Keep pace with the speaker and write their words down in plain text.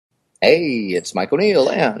Hey, it's Mike O'Neill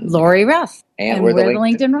and Lori Ruff. And we're the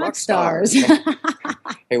LinkedIn Rock Stars.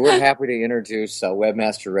 Hey, we're happy to introduce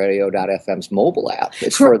WebmasterRadio.fm's mobile app.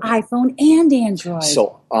 It's for iPhone and Android.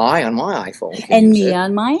 So I on my iPhone can and use me it.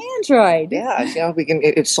 on my Android. Yeah, we can.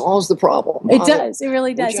 It solves the problem. It does. It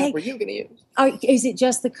really does. Which app are you going to use? Is it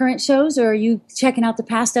just the current shows, or are you checking out the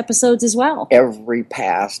past episodes as well? Every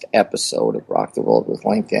past episode of Rock the World with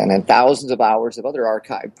LinkedIn and thousands of hours of other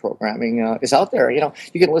archived programming is out there. You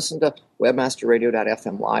can listen to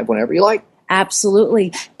WebmasterRadio.fm live whenever you like.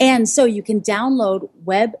 Absolutely. And so you can download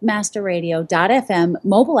WebmasterRadio.fm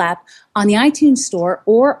mobile app on the iTunes Store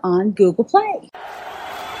or on Google Play.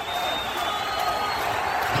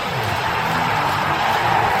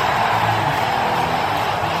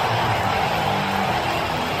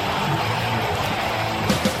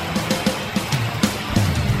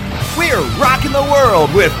 We're rocking the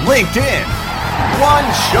world with LinkedIn. One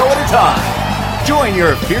show at a time. Join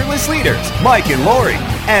your fearless leaders, Mike and Lori,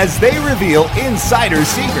 as they reveal insider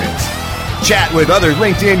secrets. Chat with other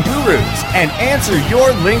LinkedIn gurus and answer your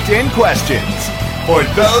LinkedIn questions. For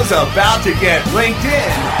those about to get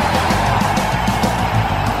LinkedIn,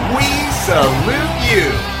 we salute you.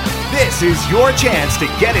 This is your chance to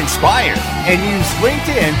get inspired and use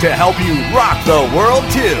LinkedIn to help you rock the world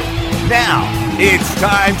too. Now, it's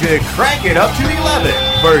time to crank it up to 11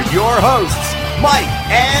 for your hosts, Mike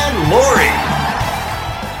and Lori.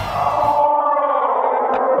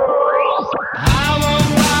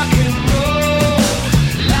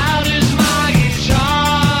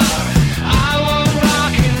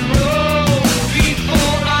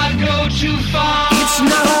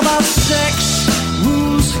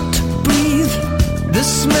 The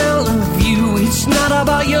smell of you, it's not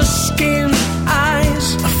about your skin,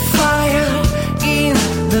 eyes, a fire in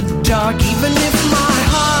the dark. Even if my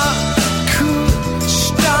heart could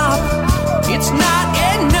stop, it's not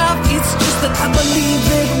enough. It's just that I believe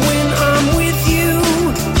that when I'm with you,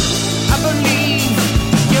 I believe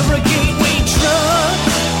you're a gateway drug.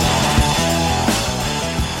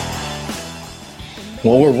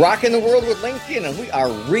 Well, we're rocking the world with LinkedIn, and we are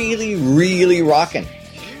really, really rocking.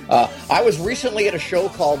 I was recently at a show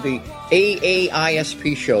called the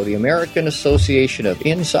AAISP show, the American Association of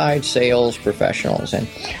Inside Sales Professionals, and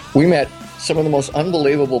we met some of the most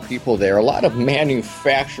unbelievable people there. A lot of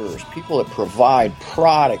manufacturers, people that provide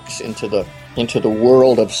products into the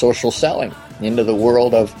world of social selling, into the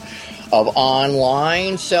world of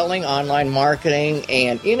online selling, online marketing,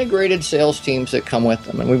 and integrated sales teams that come with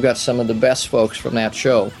them. And we've got some of the best folks from that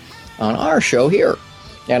show on our show here.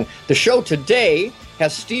 And the show today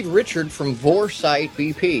has Steve Richard from Vorsight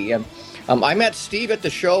BP. And I met Steve at the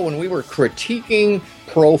show when we were critiquing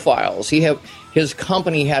profiles. His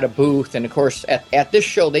company had a booth, and of course, at this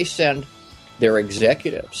show, they send their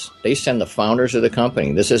executives. They send the founders of the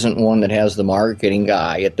company. This isn't one that has the marketing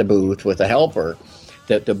guy at the booth with a helper.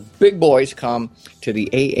 The big boys come to the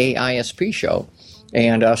AAISP show.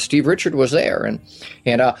 And Steve Richard was there,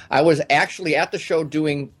 and I was actually at the show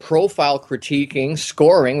doing profile critiquing,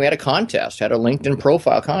 scoring. We had a contest, had a LinkedIn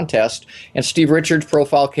profile contest, and Steve Richard's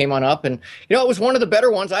profile came on up, and it was one of the better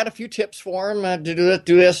ones. I had a few tips for him to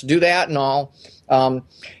do this, do that, and all. And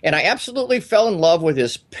I absolutely fell in love with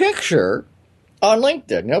his picture on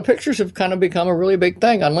LinkedIn. Pictures have kind of become a really big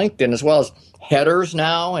thing on LinkedIn, as well as headers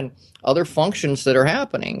now and other functions that are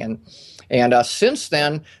happening. And since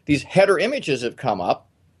then, these header images have come up.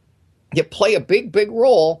 You play a big, big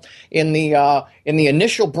role in the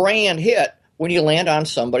initial brand hit when you land on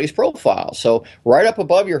somebody's profile. So right up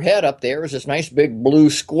above your head up there is this nice big blue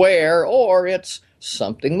square, or it's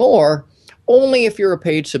something more, only if you're a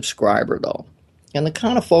paid subscriber, though. And the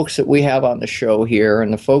kind of folks that we have on the show here,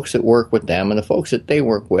 and the folks that work with them, and the folks that they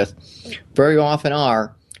work with, very often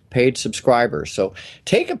are paid subscribers. So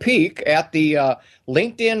take a peek at the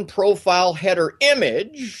LinkedIn profile header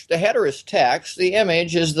image. The header is text. The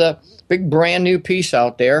image is the big brand new piece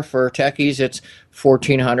out there. For techies, it's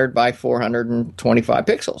 1400 by 425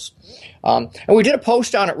 pixels. And we did a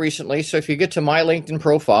post on it recently, so if you get to my LinkedIn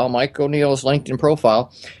profile, Mike O'Neill's LinkedIn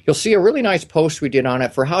profile, you'll see a really nice post we did on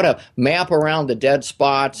it for how to map around the dead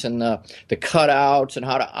spots and the cutouts and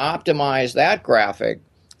how to optimize that graphic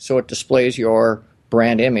so it displays your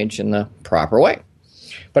brand image in the proper way.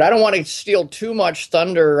 But I don't want to steal too much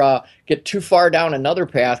thunder, get too far down another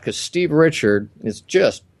path, because Steve Richard is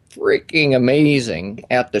just freaking amazing.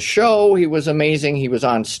 At the show, he was amazing. He was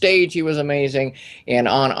on stage, he was amazing. And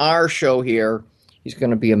on our show here, he's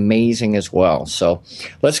going to be amazing as well. So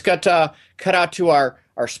let's cut out to our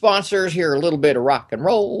sponsors here, a little bit of rock and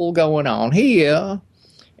roll going on here.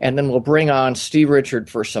 And then we'll bring on Steve Richard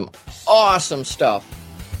for some awesome stuff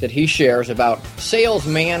that he shares about sales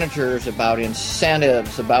managers, about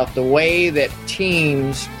incentives, about the way that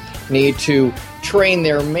teams need to train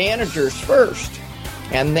their managers first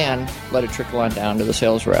and then let it trickle on down to the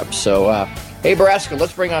sales reps. So, hey, Braska,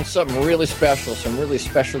 let's bring on something really special, some really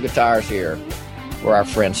special guitars here for our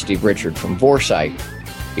friend Steve Richard from Vorsight.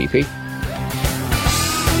 BP.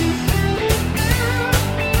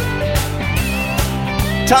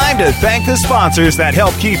 Time to thank the sponsors that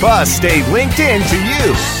help keep us stay linked in to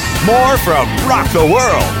you. More from Rock the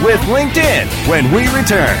World with LinkedIn when we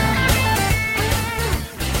return.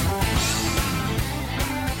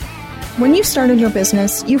 When you started your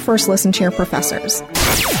business, you first listened to your professors.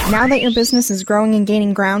 Now that your business is growing and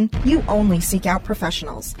gaining ground, you only seek out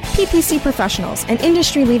professionals. PPC Professionals, an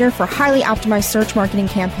industry leader for highly optimized search marketing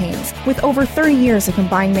campaigns with over 30 years of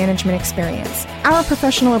combined management experience. Our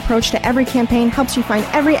professional approach to every campaign helps you find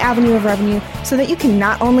every avenue of revenue so that you can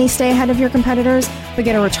not only stay ahead of your competitors, but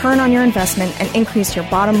get a return on your investment and increase your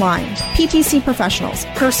bottom line. PPC Professionals,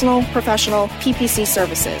 personal, professional, PPC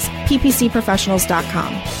services.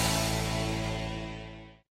 ppcprofessionals.com.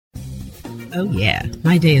 Oh yeah,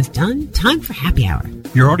 my day is done. Time for happy hour.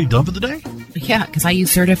 You're already done for the day? Yeah, because I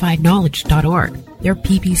use CertifiedKnowledge.org. Their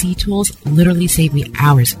PPC tools literally save me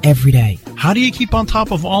hours every day. How do you keep on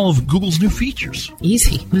top of all of Google's new features?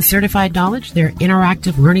 Easy. With Certified Knowledge, their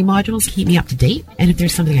interactive learning modules keep me up to date. And if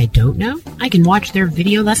there's something I don't know, I can watch their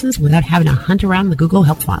video lessons without having to hunt around the Google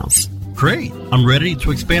Help files. Great. I'm ready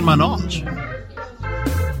to expand my knowledge.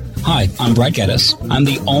 Hi, I'm Brett Geddes. I'm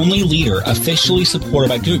the only leader officially supported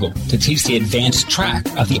by Google to teach the advanced track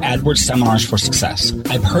of the AdWords Seminars for Success.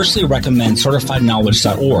 I personally recommend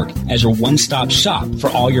CertifiedKnowledge.org as your one-stop shop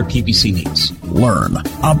for all your PPC needs. Learn,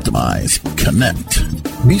 optimize, connect.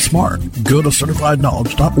 Be smart. Go to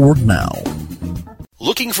CertifiedKnowledge.org now.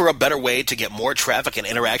 Looking for a better way to get more traffic and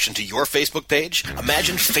interaction to your Facebook page?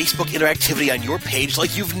 Imagine Facebook interactivity on your page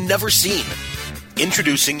like you've never seen.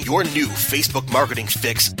 Introducing your new Facebook marketing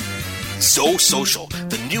fix, So Social,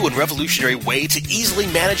 the new and revolutionary way to easily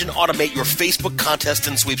manage and automate your Facebook contests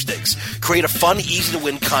and sweepstakes. Create a fun,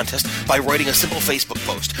 easy-to-win contest by writing a simple Facebook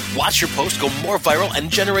post. Watch your post go more viral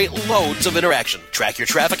and generate loads of interaction. Track your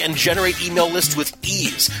traffic and generate email lists with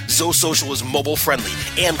ease. So Social is mobile-friendly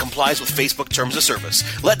and complies with Facebook terms of service.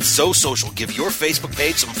 Let So Social give your Facebook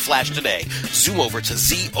page some flash today. Zoom over to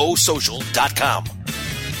zosocial.com.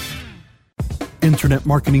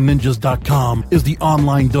 InternetMarketingNinjas.com is the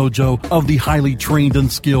online dojo of the highly trained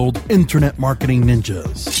and skilled Internet Marketing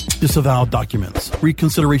Ninjas. Disavow documents,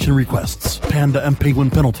 reconsideration requests, panda and penguin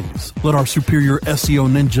penalties. Let our superior SEO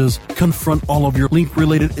ninjas confront all of your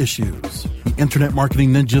link-related issues. The Internet Marketing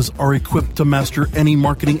Ninjas are equipped to master any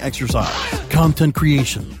marketing exercise, content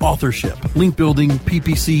creation, authorship, link building,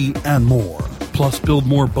 PPC, and more. Plus, build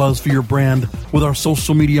more buzz for your brand with our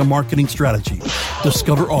social media marketing strategy.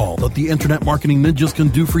 Discover all that the Internet Marketing Ninjas can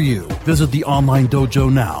do for you. Visit the online dojo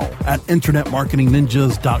now at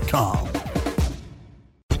InternetMarketingNinjas.com.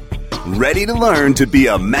 Ready to learn to be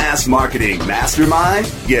a mass marketing mastermind?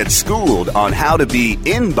 Get schooled on how to be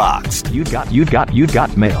inboxed. You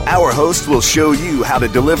got mail. Our host will show you how to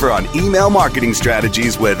deliver on email marketing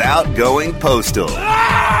strategies without going postal.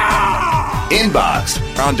 Inboxed,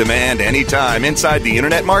 on demand anytime inside the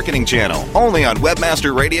Internet Marketing Channel, only on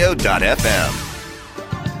webmasterradio.fm.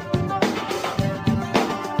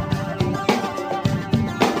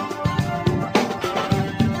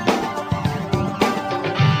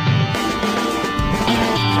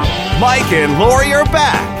 Mike and Lori are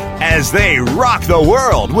back as they rock the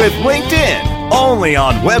world with LinkedIn, only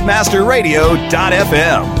on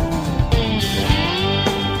webmasterradio.fm.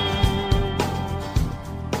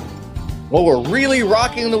 Well, we're really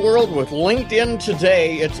rocking the world with LinkedIn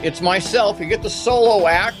today. It's myself. You get the solo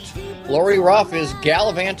act. Lori Ruff is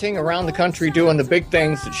gallivanting around the country doing the big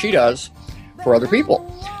things that she does for other people.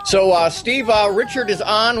 So Steve Richard is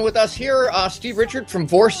on with us here. Steve Richard from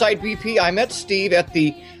Vorsight BP. I met Steve at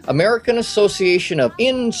the American Association of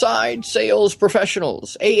Inside Sales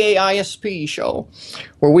Professionals, AAISP show,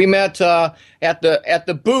 where we met at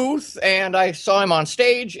the booth, and I saw him on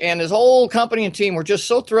stage, and his whole company and team were just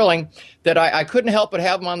so thrilling that I couldn't help but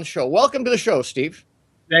have him on the show. Welcome to the show, Steve.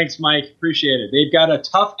 Thanks, Mike. Appreciate it. They've got a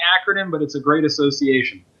tough acronym, but it's a great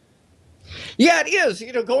association. Yeah, it is.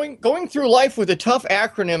 You know, going through life with a tough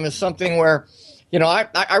acronym is something where, you know,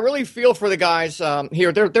 I really feel for the guys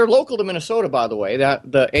here. They're local to Minnesota, by the way. That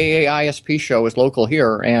the AAISP show is local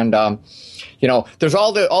here, and you know, there's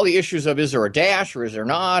all the issues of is there a dash or is there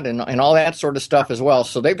not, and all that sort of stuff as well.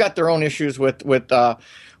 So they've got their own issues with the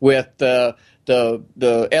the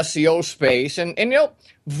SEO space, and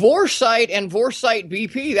Vorsight and Vorsight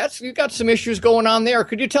BP. You've got some issues going on there.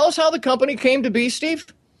 Could you tell us how the company came to be, Steve?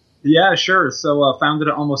 Yeah, sure. So founded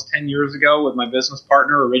it almost 10 years ago with my business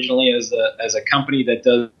partner, originally as a company that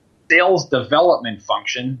does sales development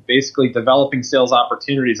function, basically developing sales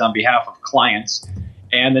opportunities on behalf of clients.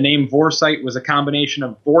 And the name Vorsight was a combination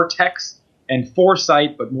of vortex and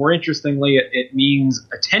foresight, but more interestingly, it means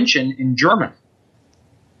attention in German.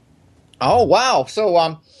 Oh, wow.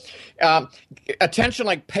 So attention,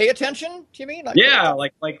 like pay attention, do you mean? Like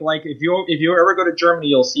if you ever go to Germany,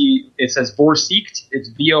 you'll see it says Vorsicht. It's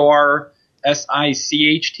Vorsicht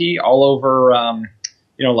all over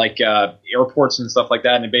airports and stuff like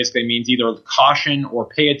that, and it basically means either caution or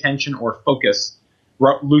pay attention or focus,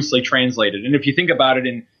 loosely translated. And if you think about it,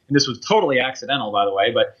 and this was totally accidental, by the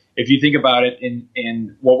way, but if you think about it,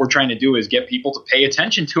 in what we're trying to do is get people to pay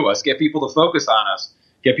attention to us, get people to focus on us,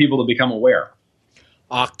 get people to become aware.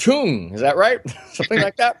 Achtung, is that right? Something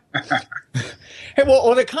like that. Hey,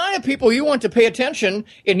 well, the kind of people you want to pay attention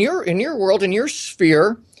in your world, in your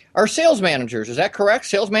sphere, are sales managers. Is that correct?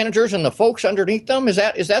 Sales managers and the folks underneath them. Is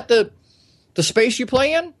that the space you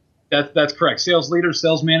play in? That's correct. Sales leaders,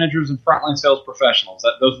 sales managers, and frontline sales professionals.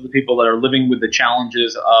 Those are the people that are living with the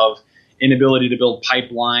challenges of inability to build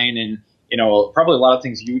pipeline, and probably a lot of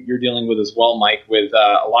things you're dealing with as well, Mike. With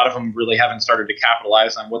a lot of them really haven't started to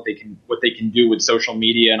capitalize on what they can do with social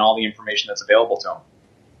media and all the information that's available to them.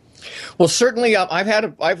 Well, certainly,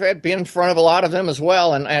 I've been in front of a lot of them as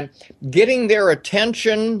well, and getting their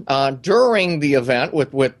attention during the event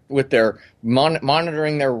with their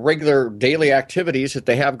monitoring their regular daily activities that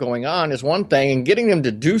they have going on is one thing, and getting them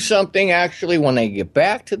to do something actually when they get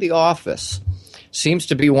back to the office seems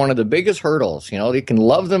to be one of the biggest hurdles. You can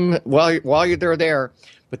love them while they're there,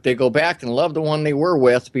 but they go back and love the one they were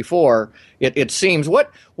with before. It seems.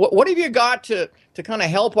 What have you got to kind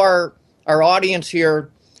of help our audience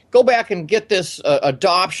here go back and get this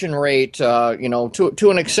adoption rate, to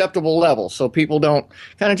an acceptable level, so people don't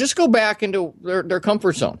kind of just go back into their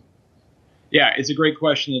comfort zone? Yeah, it's a great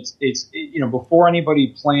question. It's before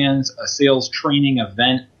anybody plans a sales training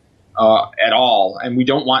event at all, and we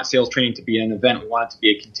don't want sales training to be an event. We want it to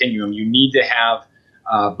be a continuum. You need to have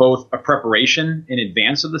both a preparation in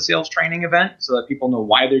advance of the sales training event, so that people know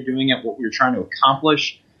why they're doing it, what we're trying to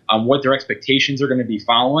accomplish, what their expectations are going to be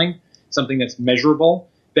following, something that's measurable.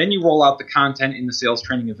 Then you roll out the content in the sales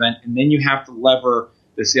training event, and then you have to lever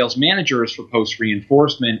the sales managers for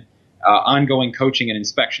post-reinforcement, ongoing coaching and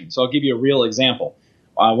inspection. So I'll give you a real example.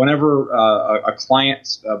 Whenever a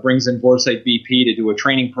client brings in Vorsight BP to do a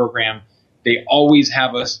training program, they always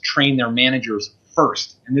have us train their managers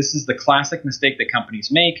first. And this is the classic mistake that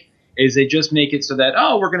companies make, is they just make it so that,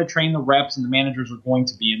 we're going to train the reps and the managers are going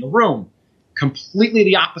to be in the room. Completely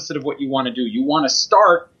the opposite of what you want to do. You want to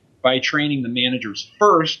start by training the managers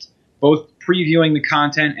first, both previewing the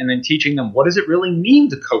content and then teaching them, what does it really mean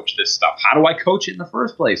to coach this stuff? How do I coach it in the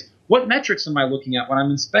first place? What metrics am I looking at when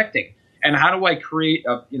I'm inspecting? And how do I create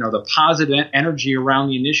the positive energy around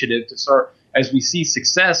the initiative to start, as we see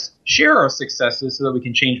success, share our successes so that we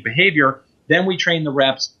can change behavior. Then we train the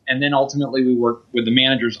reps, and then ultimately we work with the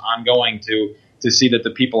managers ongoing to see that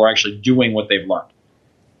the people are actually doing what they've learned.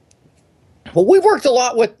 Well, we've worked a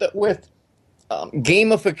lot with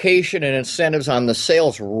gamification and incentives on the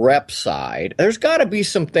sales rep side. There's got to be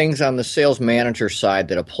some things on the sales manager side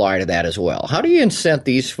that apply to that as well. How do you incent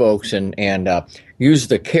these folks and use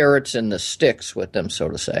the carrots and the sticks with them, so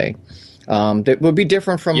to say, that would be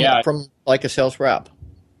different from like a sales rep?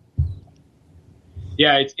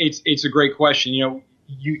 Yeah, it's a great question.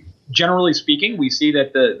 Generally speaking, we see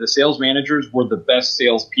that the sales managers were the best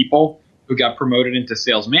salespeople who got promoted into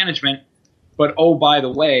sales management. But by the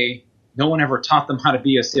way, no one ever taught them how to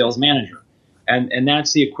be a sales manager. And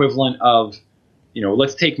that's the equivalent of,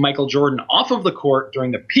 let's take Michael Jordan off of the court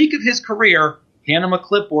during the peak of his career, hand him a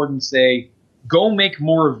clipboard and say, go make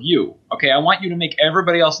more of you. Okay, I want you to make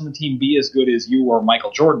everybody else on the team be as good as you or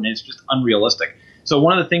Michael Jordan. It's just unrealistic. So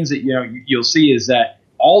one of the things that you'll see is that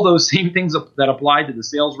all those same things that apply to the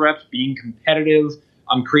sales reps, being competitive,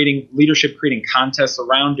 creating leadership, creating contests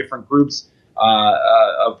around different groups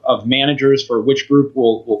of managers for which group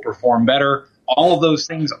will perform better. All of those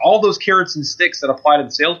things, all those carrots and sticks that apply to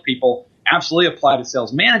the salespeople absolutely apply to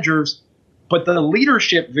sales managers, but the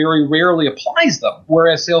leadership very rarely applies them.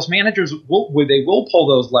 Whereas sales managers will pull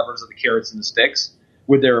those levers of the carrots and the sticks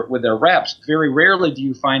with their reps. Very rarely do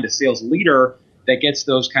you find a sales leader that gets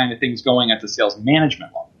those kind of things going at the sales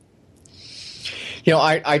management level.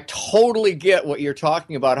 I totally get what you're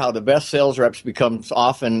talking about, how the best sales reps become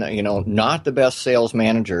often, not the best sales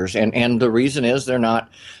managers. And the reason is they're not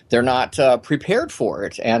prepared for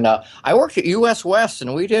it. And I worked at US West,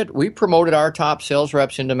 and we promoted our top sales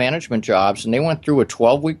reps into management jobs, and they went through a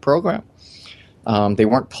 12-week program. They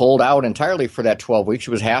weren't pulled out entirely for that 12 weeks.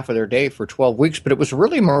 It was half of their day for 12 weeks, but it was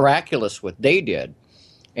really miraculous what they did.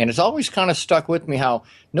 And it's always kind of stuck with me how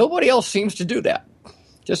nobody else seems to do that.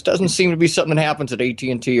 Just doesn't seem to be something that happens at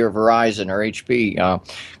AT&T or Verizon or HP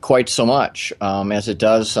quite so much as it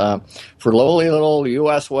does for lowly little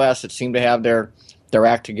US West that seem to have their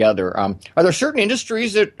act together. Are there certain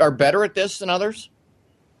industries that are better at this than others?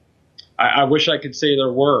 I wish I could say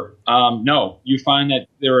there were. No, you find that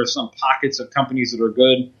there are some pockets of companies that are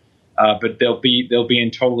good, but they'll be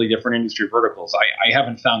in totally different industry verticals. I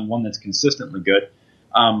haven't found one that's consistently good.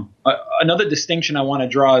 Another distinction I want to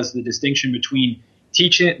draw is the distinction between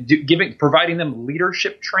providing them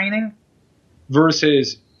leadership training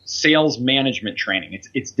versus sales management training.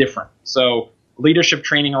 It's different. So leadership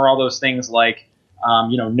training are all those things like,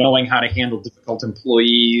 knowing how to handle difficult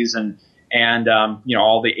employees and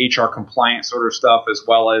all the HR compliance sort of stuff, as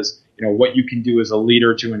well as, what you can do as a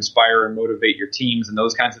leader to inspire and motivate your teams and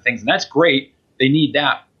those kinds of things. And that's great. They need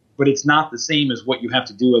that, but it's not the same as what you have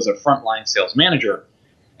to do as a frontline sales manager.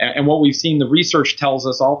 And what we've seen, the research tells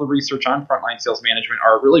us, all the research on frontline sales management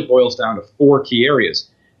really boils down to 4 key areas: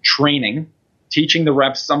 training, teaching the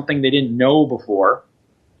reps something they didn't know before;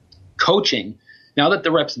 coaching, now that the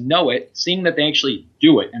reps know it, seeing that they actually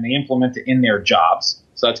do it and they implement it in their jobs.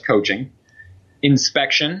 So that's coaching.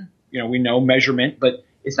 Inspection, we know measurement, but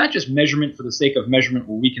it's not just measurement for the sake of measurement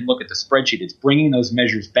where we can look at the spreadsheet. It's bringing those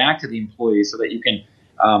measures back to the employees so that you can,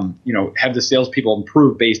 have the salespeople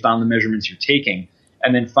improve based on the measurements you're taking.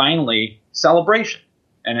 And then finally, celebration.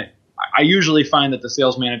 And I usually find that the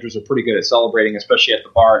sales managers are pretty good at celebrating, especially at the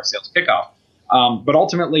bar at sales kickoff. But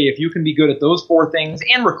ultimately, if you can be good at those 4 things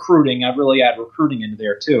and recruiting, I'd really add recruiting into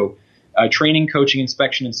there too. Training, coaching,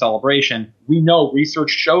 inspection, and celebration. We know research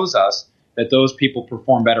shows us that those people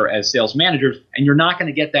perform better as sales managers, and you're not going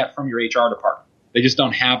to get that from your HR department. They just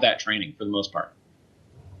don't have that training for the most part.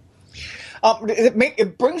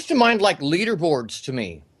 It brings to mind like leaderboards to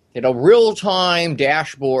me. Real-time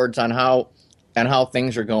dashboards on how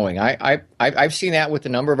things are going. I've seen that with a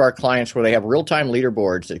number of our clients where they have real-time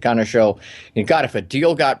leaderboards that kind of show, if a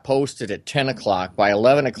deal got posted at 10 o'clock, by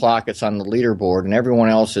 11 o'clock it's on the leaderboard and everyone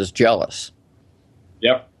else is jealous.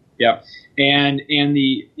 Yep. And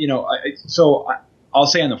I'll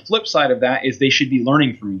say on the flip side of that is they should be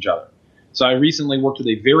learning from each other. So I recently worked with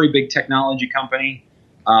a very big technology company,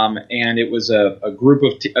 and it was a group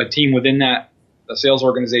of a team within that, a sales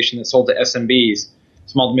organization that sold to SMBs,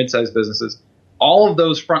 small to mid-sized businesses. All of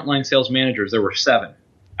those frontline sales managers, there were 7.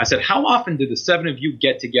 I said, how often do the 7 of you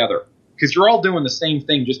get together? Because you're all doing the same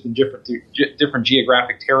thing, just in different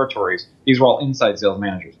geographic territories. These were all inside sales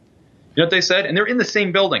managers. You know what they said? And they're in the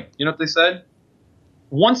same building. You know what they said?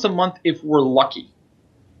 Once a month if we're lucky.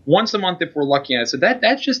 Once a month if we're lucky. And I said,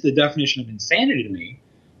 that's just the definition of insanity to me.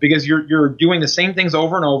 Because you're doing the same things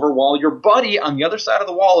over and over while your buddy on the other side of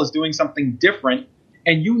the wall is doing something different,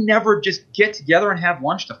 and you never just get together and have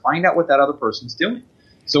lunch to find out what that other person's doing.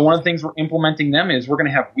 So one of the things we're implementing them is we're going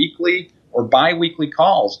to have weekly or bi-weekly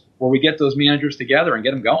calls where we get those managers together and get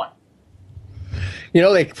them going.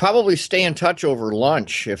 They probably stay in touch over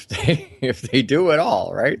lunch if they do at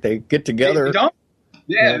all, right? They get together. They don't.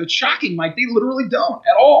 Yeah, it's shocking, Mike. They literally don't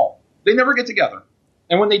at all. They never get together.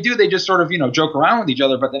 And when they do, they just sort of, joke around with each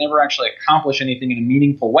other, but they never actually accomplish anything in a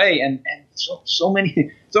meaningful way. And so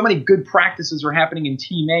many good practices are happening in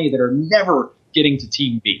Team A that are never getting to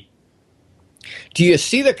Team B. Do you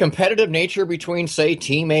see the competitive nature between, say,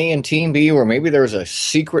 Team A and Team B, where maybe there's a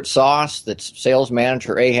secret sauce that sales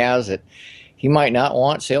manager A has that he might not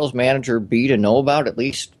want sales manager B to know about, at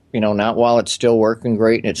least, not while it's still working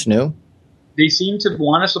great and it's new? They seem to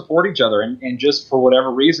want to support each other, and just for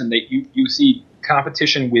whatever reason, you see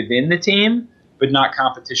competition within the team, but not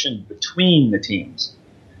competition between the teams.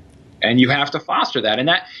 And you have to foster that.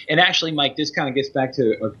 And actually, Mike, this kind of gets back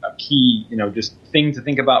to a key, just thing to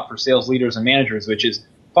think about for sales leaders and managers, which is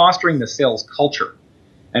fostering the sales culture.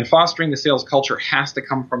 And fostering the sales culture has to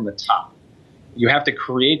come from the top. You have to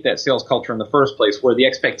create that sales culture in the first place, where the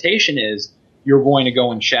expectation is you're going to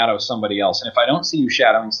go and shadow somebody else. And if I don't see you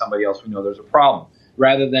shadowing somebody else, we know there's a problem.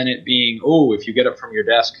 Rather than it being, if you get up from your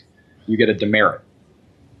desk, you get a demerit.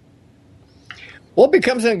 Well, it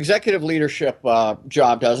becomes an executive leadership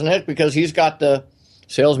job, doesn't it? Because he's got the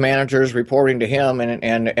sales managers reporting to him,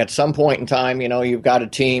 and at some point in time, you've got a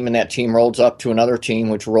team, and that team rolls up to another team,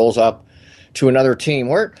 which rolls up to another team.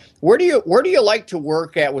 Where do you like to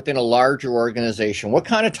work at within a larger organization? What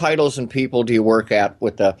kind of titles and people do you work at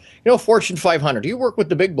with the Fortune 500? Do you work with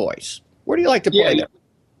the big boys? Where do you like to play there?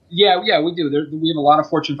 Yeah, we do. We have a lot of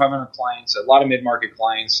Fortune 500 clients, a lot of mid-market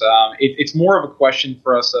clients. It's more of a question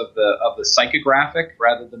for us of the psychographic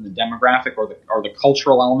rather than the demographic or the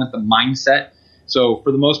cultural element, the mindset. So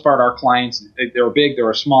for the most part, our clients, they're big,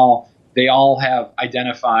 they're small. They all have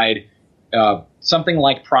identified something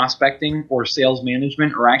like prospecting or sales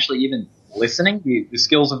management, or actually even listening, the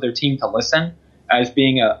skills of their team to listen, as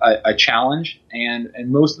being a challenge. And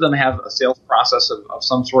most of them have a sales process of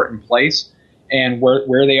some sort in place. And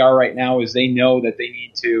where they are right now is they know that they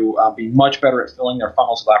need to be much better at filling their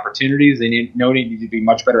funnels with opportunities. They need to be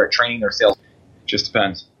much better at training their sales. It just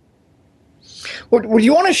depends. Would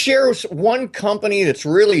you want to share one company that's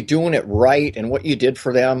really doing it right and what you did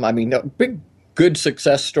for them? I mean, a big, good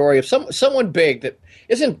success story of someone big that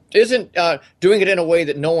isn't doing it in a way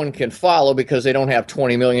that no one can follow because they don't have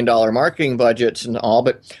 $20 million marketing budgets and all,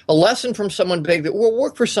 but a lesson from someone big that will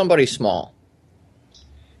work for somebody small.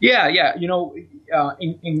 Yeah.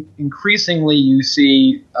 Increasingly you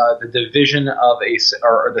see the division of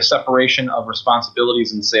or the separation of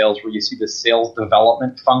responsibilities in sales, where you see the sales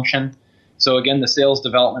development function. So again, the sales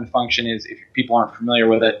development function is, if people aren't familiar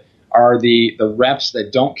with it, are the reps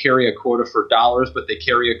that don't carry a quota for dollars, but they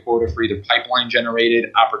carry a quota for either pipeline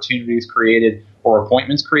generated, opportunities created, or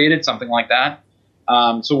appointments created, something like that.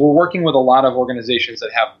 So we're working with a lot of organizations that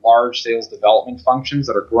have large sales development functions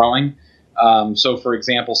that are growing. So, for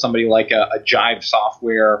example, somebody like a Jive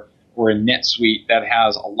Software or a NetSuite that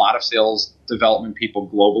has a lot of sales development people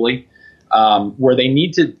globally, where they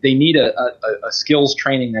need a skills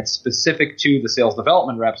training that's specific to the sales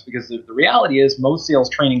development reps, because the reality is most sales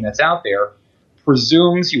training that's out there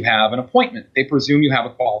presumes you have an appointment. They presume you have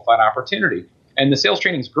a qualified opportunity. And the sales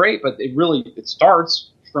training is great, but it starts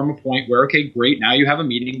from a point where, okay, great, now you have a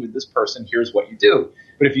meeting with this person, here's what you do.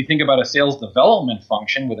 But if you think about a sales development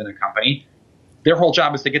function within a company, their whole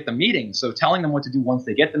job is to get the meeting. So telling them what to do once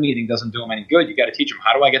they get the meeting doesn't do them any good. You got to teach them,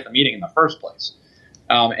 how do I get the meeting in the first place?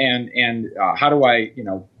 And how do I,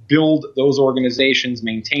 build those organizations,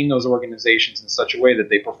 maintain those organizations in such a way that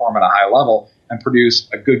they perform at a high level and produce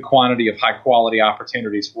a good quantity of high quality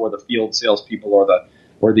opportunities for the field salespeople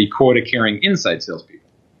or the quota carrying inside salespeople.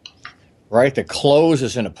 Right, the close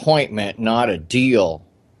is an appointment, not a deal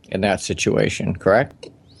in that situation, correct?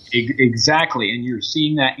 Exactly, and you're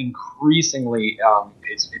seeing that increasingly.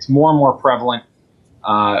 It's more and more prevalent.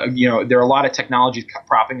 There are a lot of technologies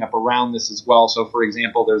propping up around this as well. So, for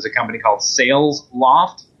example, there's a company called Sales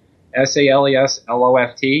Loft,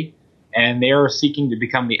 SalesLoft, and they're seeking to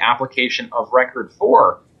become the application of record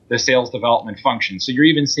for the sales development function. So you're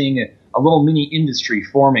even seeing a little mini industry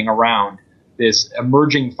forming around this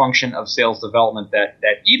emerging function of sales development that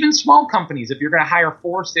even small companies, if you're going to hire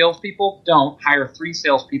 4 salespeople, don't hire 3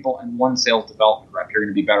 salespeople and 1 sales development rep. You're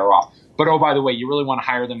going to be better off. But, oh, by the way, you really want to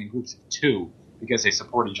hire them in groups of 2 because they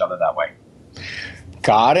support each other that way.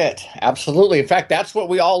 Got it. Absolutely. In fact, that's what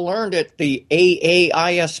we all learned at the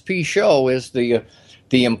AAISP show, is the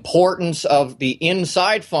importance of the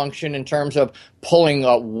inside function in terms of pulling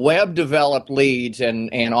web-developed leads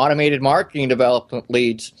and automated marketing development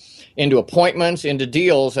leads into appointments, into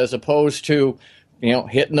deals, as opposed to,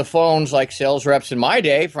 hitting the phones like sales reps in my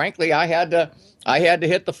day. Frankly, I had to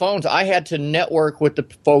hit the phones. I had to network with the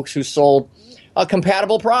folks who sold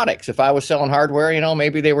compatible products. If I was selling hardware,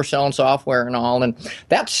 maybe they were selling software and all. And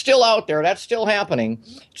that's still out there. That's still happening.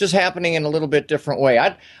 It's just happening in a little bit different way.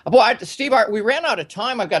 Steve, we ran out of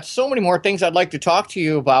time. I've got so many more things I'd like to talk to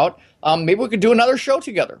you about. Maybe we could do another show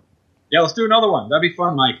together. Yeah, let's do another one. That'd be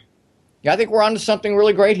fun, Mike. Yeah, I think we're on to something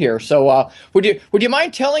really great here. So would you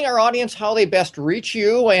mind telling our audience how they best reach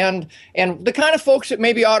you and the kind of folks that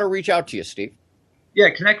maybe ought to reach out to you, Steve? Yeah,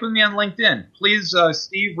 connect with me on LinkedIn. Please,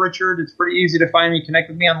 Steve Richard, it's pretty easy to find me. Connect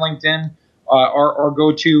with me on LinkedIn or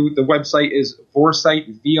go to the website is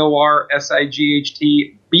Vorsight, VORSIGHT,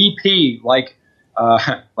 BP, like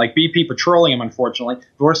BP Petroleum, unfortunately,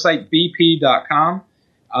 VorsightBP.com.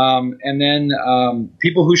 And then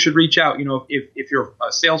people who should reach out, if you're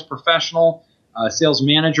a sales professional, sales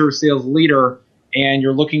manager, sales leader, and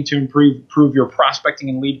you're looking to improve your prospecting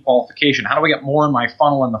and lead qualification, how do I get more in my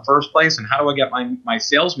funnel in the first place? And how do I get my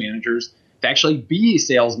sales managers to actually be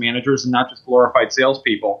sales managers and not just glorified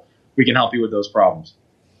salespeople? We can help you with those problems.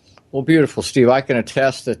 Well, beautiful, Steve. I can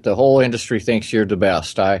attest that the whole industry thinks you're the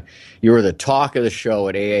best. You were the talk of the show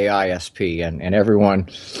at AAISP, and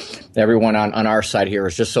everyone on our side here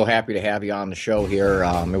is just so happy to have you on the show here.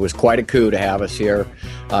 It was quite a coup to have us here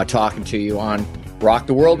talking to you on Rock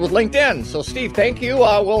the World with LinkedIn. So, Steve, thank you.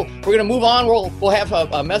 We're going to move on. We'll have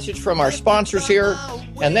a message from our sponsors here,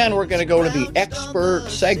 and then we're going to go to the expert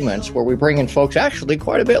segments where we bring in folks actually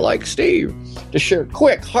quite a bit like Steve to share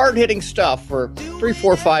quick, hard-hitting stuff for 3,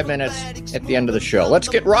 4, 5 minutes at the end of the show. Let's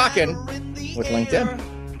get rocking with LinkedIn.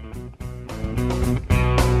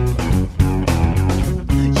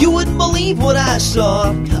 You wouldn't believe what I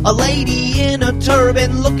saw. A lady in a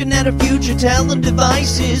turban looking at her future telling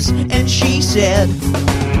devices. And she said,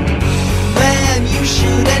 man, you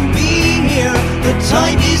shouldn't be here. The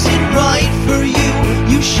time isn't right for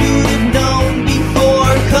you. You should have known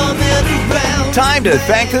before coming around. Time to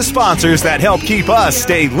thank the sponsors that help keep us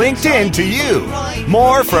stay linked in to you.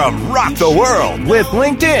 More from Rock the World with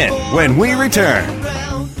LinkedIn when we return.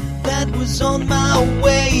 That was on my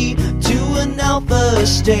way to an alpha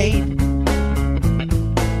state.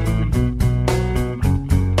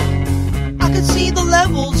 I could see the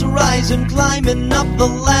levels rising, climbing up the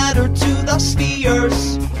ladder to the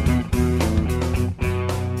spheres.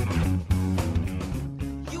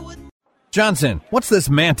 Johnson, what's this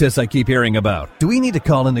mantis I keep hearing about? Do we need to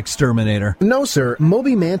call an exterminator? No, sir.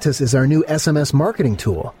 Moby Mantis is our new SMS marketing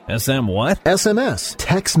tool. SM what? SMS,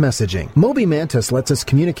 text messaging. Moby Mantis lets us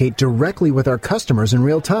communicate directly with our customers in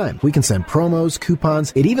real time. We can send promos,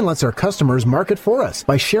 coupons. It even lets our customers market for us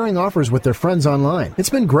by sharing offers with their friends online. It's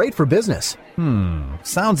been great for business.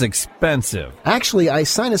 Sounds expensive. Actually, I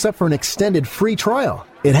signed us up for an extended free trial.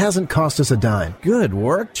 It hasn't cost us a dime. Good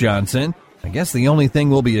work, Johnson. I guess the only thing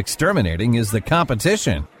we'll be exterminating is the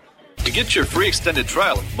competition. To get your free extended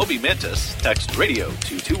trial of Moby Mantis, text radio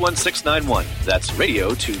to 21691. That's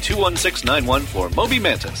radio to 21691 for Moby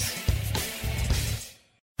Mantis.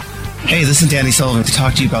 Hey, this is Danny Sullivan to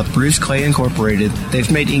talk to you about Bruce Clay Incorporated.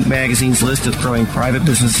 They've made Inc. Magazine's list of growing private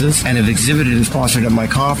businesses and have exhibited and sponsored at my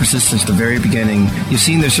conferences since the very beginning. You've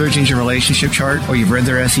seen their search engine relationship chart, or you've read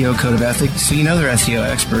their SEO code of ethics, so you know they're SEO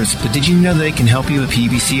experts. But did you know they can help you with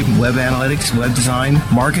PPC, web analytics, web design,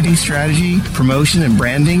 marketing strategy, promotion, and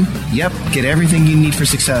branding? Yep, get everything you need for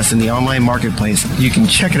success in the online marketplace. You can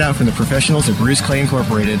check it out from the professionals at Bruce Clay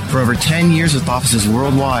Incorporated. For over 10 years with offices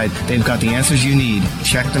worldwide, they've got the answers you need.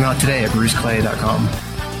 Check them out today at bruceclay.com.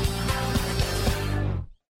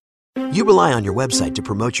 You rely on your website to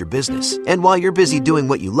promote your business, and while you're busy doing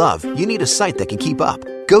what you love, you need a site that can keep up.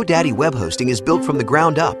 GoDaddy Web Hosting is built from the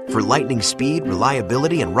ground up for lightning speed,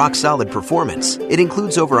 reliability, and rock-solid performance. It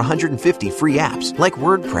includes over 150 free apps like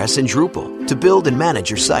WordPress and Drupal to build and manage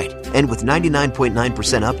your site. And with 99.9%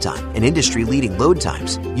 uptime and industry-leading load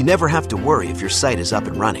times, you never have to worry if your site is up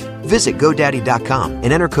and running. Visit GoDaddy.com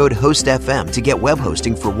and enter code HOSTFM to get web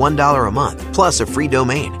hosting for $1 a month, plus a free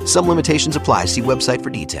domain. Some limitations apply. See website for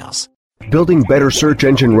details. Building better search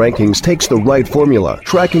engine rankings takes the right formula.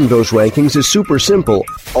 Tracking those rankings is super simple.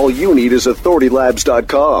 All you need is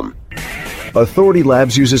authoritylabs.com. Authority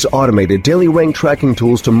Labs uses automated daily rank tracking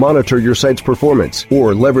tools to monitor your site's performance,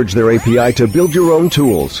 or leverage their API to build your own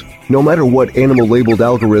tools. No matter what animal-labeled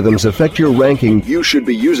algorithms affect your ranking, you should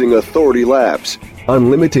be using Authority Labs.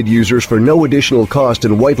 Unlimited users for no additional cost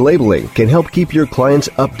and white labeling can help keep your clients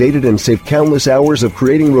updated and save countless hours of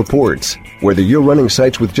creating reports. Whether you're running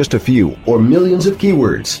sites with just a few or millions of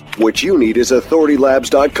keywords, what you need is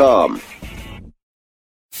authoritylabs.com.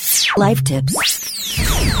 Life tips.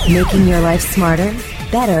 Making your life smarter,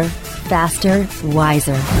 better, faster,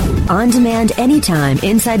 wiser. On demand anytime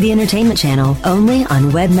inside the Entertainment Channel, only on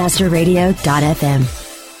webmasterradio.fm.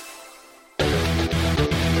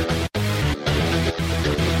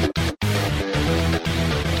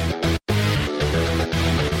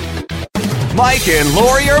 Mike and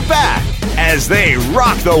Lori are back as they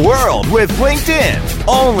rock the world with LinkedIn,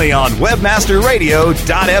 only on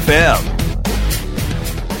webmasterradio.fm.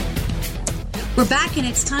 We're back, and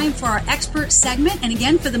it's time for our expert segment. And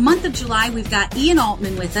again, for the month of July, we've got Ian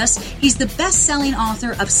Altman with us. He's the best-selling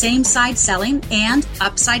author of Same-Side Selling and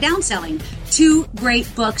Upside Down Selling. 2 great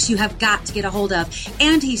books you have got to get a hold of.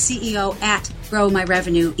 And he's CEO at Grow My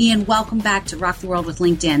Revenue. Ian, welcome back to Rock the World with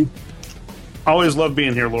LinkedIn. Always love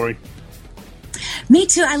being here, Lori. Me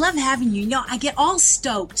too. I love having you. You know, I get all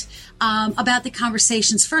stoked about the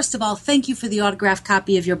conversations. First of all, thank you for the autographed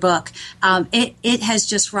copy of your book. It has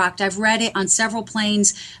just rocked. I've read it on several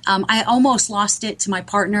planes. I almost lost it to my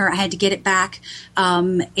partner. I had to get it back.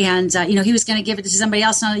 And he was going to give it to somebody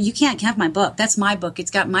else. No, you can't have my book. That's my book.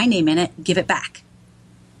 It's got my name in it. Give it back.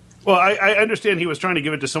 Well, I understand he was trying to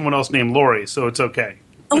give it to someone else named Lori, so it's okay.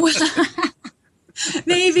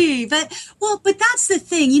 Maybe. But that's the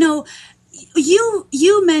thing. You know,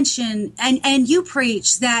 you mention and you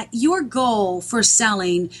preach that your goal for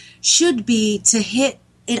selling should be to hit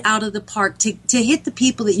it out of the park, to hit the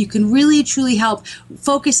people that you can really truly help,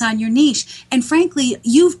 focus on your niche. And frankly,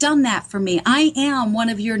 you've done that for me. I am one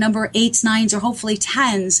of your number 8s, 9s, or hopefully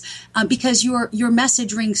 10s, because your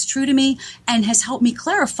message rings true to me and has helped me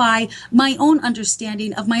clarify my own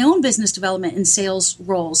understanding of my own business development and sales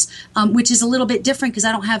roles, which is a little bit different because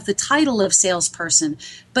I don't have the title of salesperson.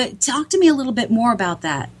 But talk to me a little bit more about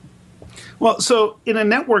that. Well, so in a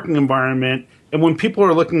networking environment, and when people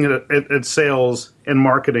are looking at sales and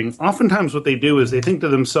marketing, oftentimes what they do is they think to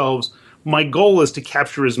themselves, my goal is to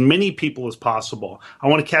capture as many people as possible. I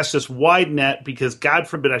want to cast this wide net because God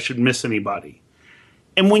forbid I should miss anybody.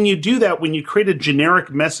 And when you do that, when you create a generic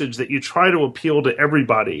message that you try to appeal to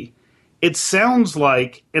everybody, it sounds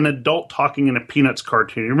like an adult talking in a Peanuts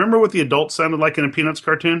cartoon. You remember what the adult sounded like in a Peanuts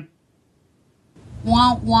cartoon?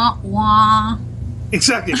 Wah, wah, wah.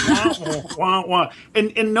 Exactly. Wah, wah, wah, wah.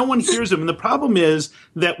 And no one hears them. And the problem is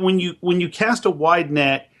that when you cast a wide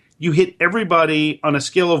net, you hit everybody on a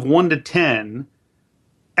scale of 1 to 10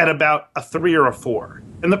 at about a 3 or a 4.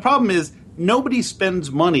 And the problem is nobody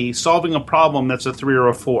spends money solving a problem that's a 3 or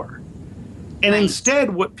a 4. And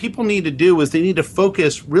instead, what people need to do is they need to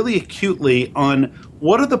focus really acutely on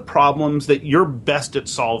what are the problems that you're best at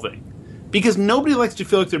solving. Because nobody likes to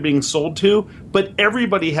feel like they're being sold to, but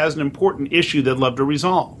everybody has an important issue they'd love to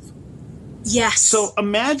resolve. Yes. So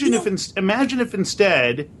imagine if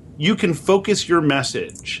instead you can focus your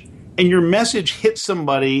message, and your message hits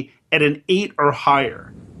somebody at an 8 or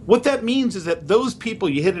higher. What that means is that those people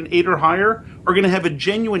you hit an 8 or higher are going to have a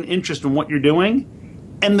genuine interest in what you're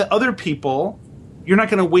doing, and the other people you're not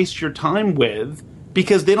going to waste your time with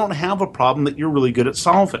because they don't have a problem that you're really good at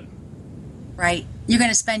solving. Right. You're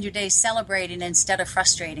going to spend your day celebrating instead of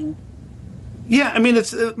frustrating. Yeah, I mean,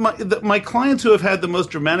 it's my clients who have had the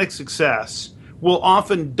most dramatic success will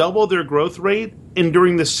often double their growth rate, and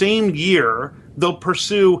during the same year, they'll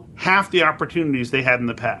pursue half the opportunities they had in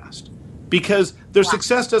the past. Because their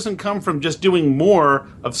success doesn't come from just doing more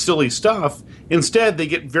of silly stuff. Instead, they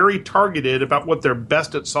get very targeted about what they're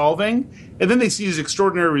best at solving, and then they see these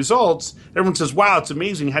extraordinary results. Everyone says, wow, it's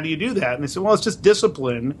amazing. How do you do that? And they say, well, it's just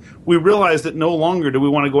discipline. We realize that no longer do we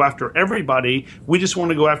want to go after everybody. We just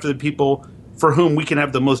want to go after the people for whom we can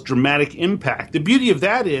have the most dramatic impact. The beauty of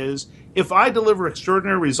that is, if I deliver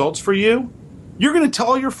extraordinary results for you, you're going to tell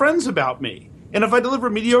all your friends about me. And if I deliver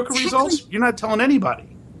mediocre results, you're not telling anybody.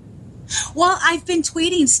 Well, I've been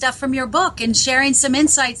tweeting stuff from your book and sharing some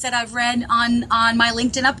insights that I've read on my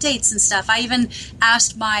LinkedIn updates and stuff. I even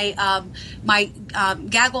asked my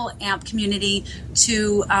Gaggle AMP community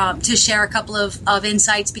to share a couple of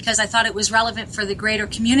insights because I thought it was relevant for the greater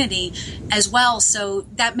community as well. So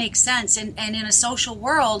that makes sense. And in a social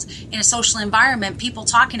world, in a social environment, people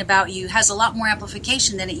talking about you has a lot more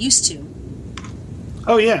amplification than it used to.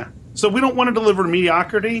 Oh, yeah. So we don't want to deliver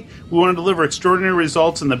mediocrity. We want to deliver extraordinary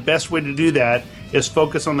results, and the best way to do that is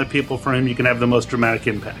focus on the people for whom you can have the most dramatic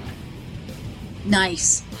impact.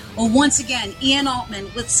 Nice. Well, once again, Ian Altman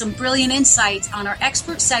with some brilliant insights on our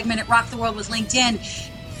expert segment at Rock the World with LinkedIn.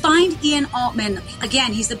 Find Ian Altman.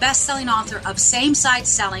 Again, he's the best-selling author of Same Side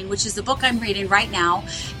Selling, which is the book I'm reading right now,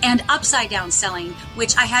 and Upside Down Selling,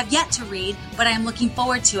 which I have yet to read, but I am looking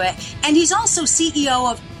forward to it. And he's also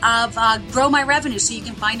CEO of Grow My Revenue, so you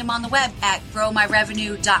can find him on the web at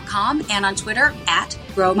growmyrevenue.com and on Twitter at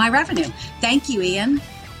growmyrevenue. Thank you, Ian.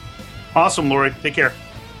 Awesome, Lori. Take care.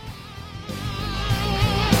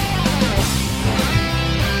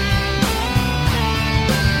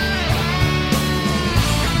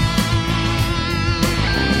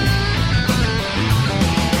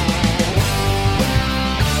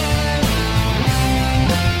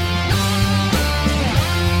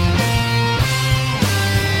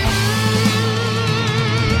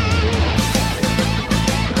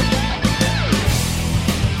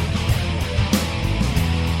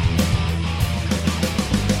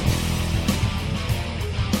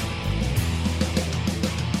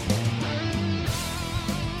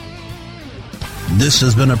 This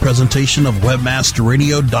has been a presentation of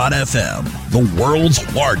WebmasterRadio.fm, the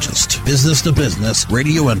world's largest business-to-business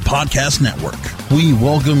radio and podcast network. We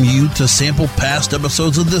welcome you to sample past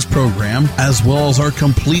episodes of this program, as well as our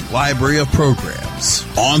complete library of programs,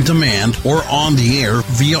 on demand or on the air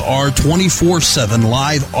via our 24/7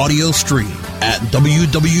 live audio stream at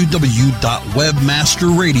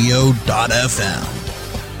www.webmasterradio.fm.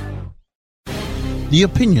 The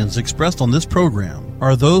opinions expressed on this program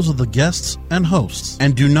are those of the guests and hosts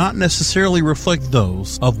and do not necessarily reflect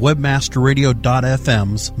those of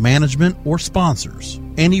WebmasterRadio.fm's management or sponsors.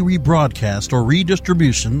 Any rebroadcast or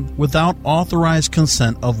redistribution without authorized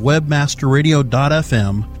consent of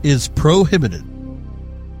WebmasterRadio.fm is prohibited.